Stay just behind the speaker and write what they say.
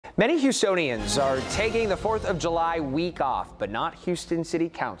Many Houstonians are taking the 4th of July week off, but not Houston City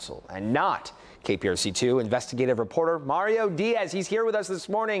Council and not KPRC2 investigative reporter Mario Diaz. He's here with us this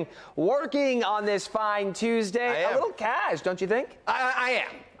morning working on this fine Tuesday. A little cash, don't you think? I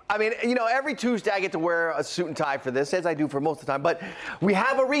am. I mean, you know, every Tuesday I get to wear a suit and tie for this, as I do for most of the time. But we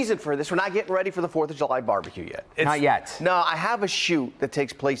have a reason for this. We're not getting ready for the 4th of July barbecue yet. Not yet. No, I have a shoot that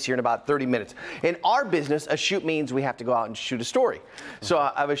takes place here in about 30 minutes. In our business, a shoot means we have to go out and shoot a story. So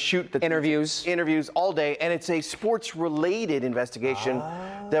I have a shoot that interviews all day, and it's a sports-related investigation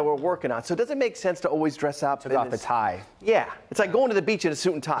that we're working on. So it doesn't make sense to always dress up. Took off the tie. Yeah, it's like going to the beach in a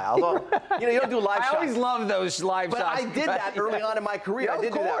suit and tie. Although, you know, you don't do live shots. I always love those live shots. But I did that early on in my career. Yeah, I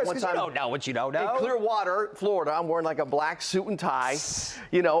did do that one time. You don't know what you don't know. In Clearwater, Florida, I'm wearing like a black suit and tie,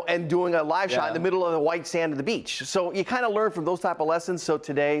 you know, and doing a live shot in the middle of the white sand of the beach. So you kind of learn from those type of lessons. So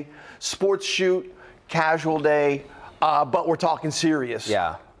today, sports shoot, casual day, but we're talking serious.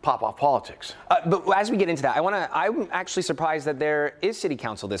 Yeah. Pop-off politics. But as we get into that, I'm actually surprised that there is City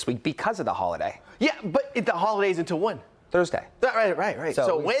Council this week because of the holiday. Yeah, but the holiday's until when? Thursday. Right.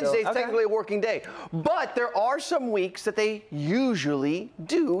 So Wednesday's technically a working day. But there are some weeks that they usually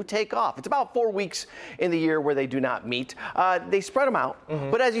do take off. It's about 4 weeks in the year where they do not meet. They spread them out.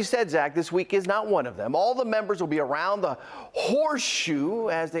 But as you said, Zach, this week is not one of them. All the members will be around the horseshoe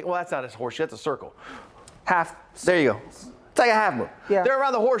as they, well, that's not a horseshoe, that's a circle. Half. There you go. It's like a half moon. Yeah. They're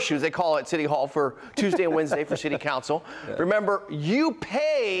around the horseshoes, they call it City Hall for Tuesday and Wednesday for City Council. Yeah. Remember, you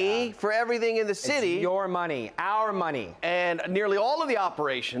pay for everything in the city. It's your money, our money. And nearly all of the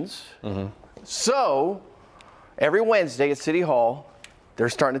operations. So, every Wednesday at City Hall, they're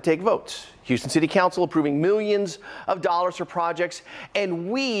starting to take votes. Houston City Council approving millions of dollars for projects,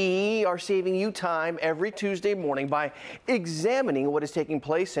 and we are saving you time every Tuesday morning by examining what is taking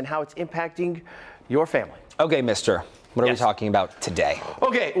place and how it's impacting your family. Okay, mister. What are we talking about today?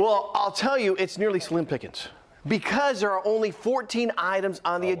 Okay, well, I'll tell you, it's nearly slim pickings because there are only 14 items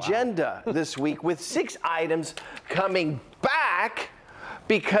on the agenda this week, with 6 items coming back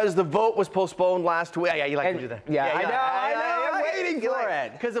because the vote was postponed last week. Yeah, you like to do that. Yeah, I know. I'm waiting for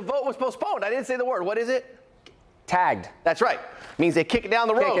it. Because the vote was postponed. I didn't say the word. What is it? Tagged. That's right. Means they kick it down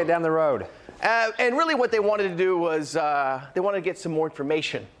the road. Kick it down the road. And really what they wanted to do was they wanted to get some more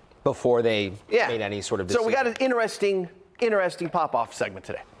information before they made any sort of decision. So we got an interesting pop-off segment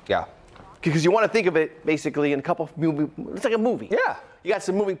today. Yeah. Because you want to think of it basically in a couple of it's like a movie. Yeah. You got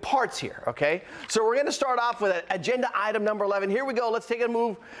some moving parts here, okay? So we're going to start off with agenda item number 11. Here we go. Let's take a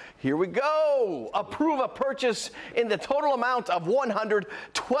move. Here we go. Approve a purchase in the total amount of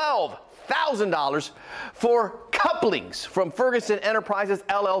 $112,000 for couplings from Ferguson Enterprises,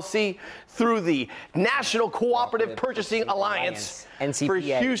 LLC, through the National Cooperative Purchasing Alliance for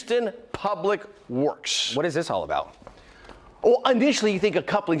Houston Public Works. What is this all about? Well, initially you think of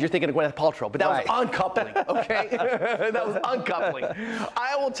couplings, you're thinking of Gwyneth Paltrow, but that was uncoupling, okay? That was uncoupling.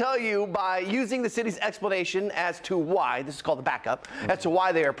 I will tell you by using the city's explanation as to why, this is called the backup, as to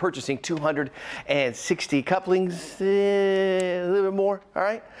why they are purchasing 260 couplings, a little bit more, all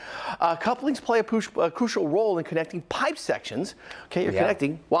right? Couplings play a crucial role in connecting pipe sections, okay? You're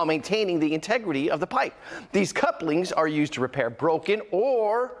connecting while maintaining the integrity of the pipe. These couplings are used to repair broken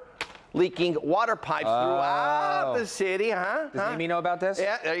or leaking water pipes throughout the city, Does Amy know about this?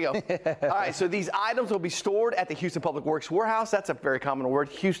 Yeah, there you go. All right, so these items will be stored at the Houston Public Works warehouse. That's a very common word,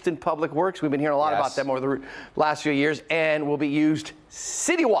 Houston Public Works. We've been hearing a lot about them over the last few years, and will be used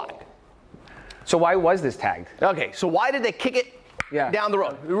citywide. So why was this tagged? Okay, so why did they kick it down the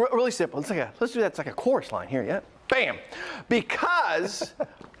road? Really simple. Let's do that. It's like a chorus line here, yeah? Bam. Because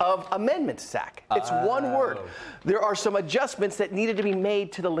of amendments, Zach. It's one word. There are some adjustments that needed to be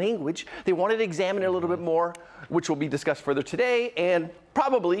made to the language. They wanted to examine it a little bit more, which will be discussed further today and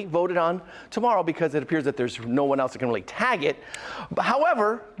probably voted on tomorrow because it appears that there's no one else that can really tag it.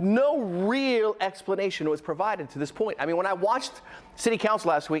 However, no real explanation was provided to this point. I mean, when I watched City Council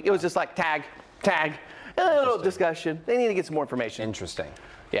last week, it was just like tag, a little discussion. They need to get some more information. Interesting.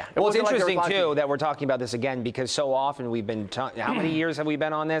 Yeah. Well, it's interesting, too, that we're talking about this again because so often we've been how many years have we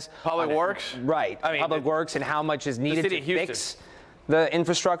been on this? Public Works? Right. I mean, Public Works and how much is needed to fix the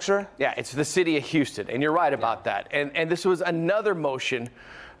infrastructure? Yeah, it's the city of Houston, and you're right about that. And this was another motion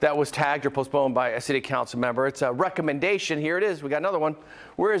that was tagged or postponed by a city council member. It's a recommendation. Here it is. We got another one.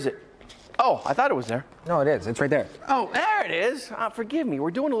 Where is it? Oh, I thought it was there. No, it is. It's right there. Oh, there it is. Forgive me.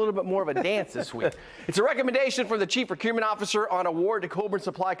 We're doing a little bit more of a dance this week. It's a recommendation from the Chief Procurement Officer on award to Coburn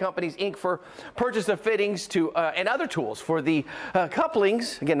Supply Companies, Inc. for purchase of fittings to and other tools for the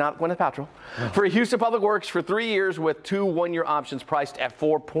couplings, again, not Gwyneth Paltrow, for Houston Public Works for 3 years with 2 one-year options priced at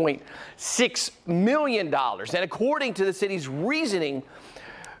 $4.6 million. And according to the city's reasoning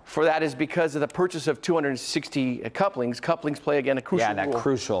for that is because of the purchase of 260 couplings. Couplings play, again, a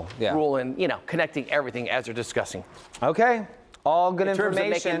crucial role in, you know, connecting everything as they're discussing. Okay. All good in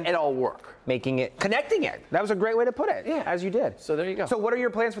information. Terms of making it all work. Connecting it. That was a great way to put it. Yeah. As you did. So there you go. So what are your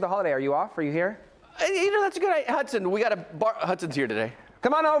plans for the holiday? Are you off? Are you here? You know, that's a good idea. Hudson, we got Hudson's here today.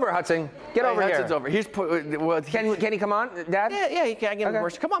 Come on over, Hudson. Get over here. Hudson's over. Can he come on, Dad? Yeah, he can. I get him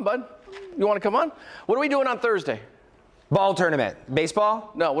first. Come on, bud. You want to come on? What are we doing on Thursday? Ball tournament.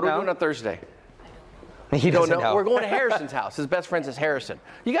 Baseball? No, what are we doing on Thursday? He doesn't know. We're going to Harrison's house. His best friend is Harrison.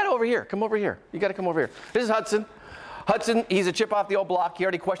 You got to over here. Come over here. You got to come over here. This is Hudson. Hudson, he's a chip off the old block. He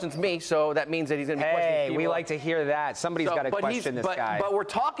already questions me, so that means that he's going to be questioning people. We like to hear that. Somebody's got to question this guy. But we're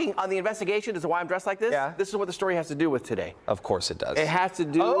talking on the investigation as to why I'm dressed like this. Yeah. This is what the story has to do with today. Of course it does. It has to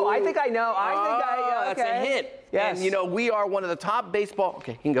do. Oh, I think I know. That's a hint. Yes. And you know, we are one of the top baseball.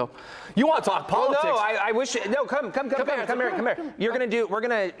 Okay, you can go. You want to talk politics? No, I wish. No, come here. You're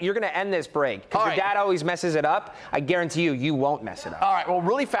gonna end this break because your dad always messes it up. I guarantee you won't mess it up. All right. Well,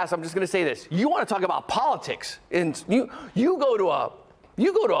 really fast. I'm just gonna say this. You want to talk about politics, and you go to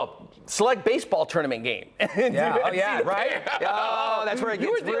a select baseball tournament game. Right? Oh, that's where it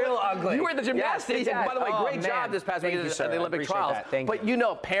gets real ugly. You were at the gymnastics, and by the way, great job this past week at the Olympic trials. But you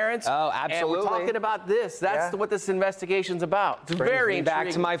know, parents. Oh, absolutely. And we're talking about this. That's what this investigation's about. It's very intriguing. Back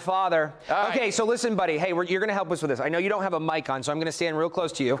to my father. Okay, so listen, buddy. Hey, you're going to help us with this. I know you don't have a mic on, so I'm going to stand real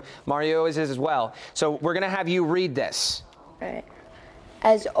close to you. Mario is as well. So we're going to have you read this. All right.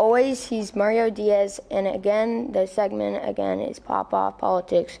 As always, he's Mario Diaz, and again, the segment is Pop Off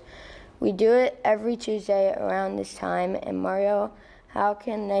Politics. We do it every Tuesday around this time, and Mario, how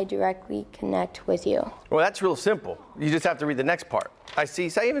can they directly connect with you? Well, that's real simple. You just have to read the next part. I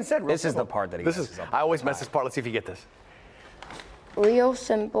even said real This simple. is the part that he messes up. I always mess this part. Let's see if you get this. Real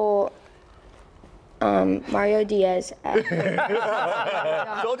simple. Mario Diaz.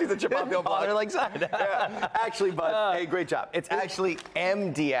 Told you the chip off the old block. Actually, bud, hey, great job. It's actually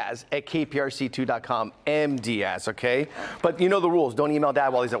M. Diaz at KPRC2.com. M. Diaz, okay? But you know the rules. Don't email Dad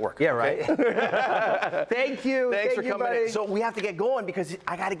while he's at work. Yeah, right. Okay? Thank you. Thanks for coming buddy. in. So we have to get going because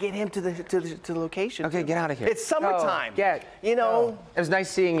I got to get him to the location. Okay, get out of here. It's summertime. You know. It was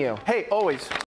nice seeing you. Hey, always.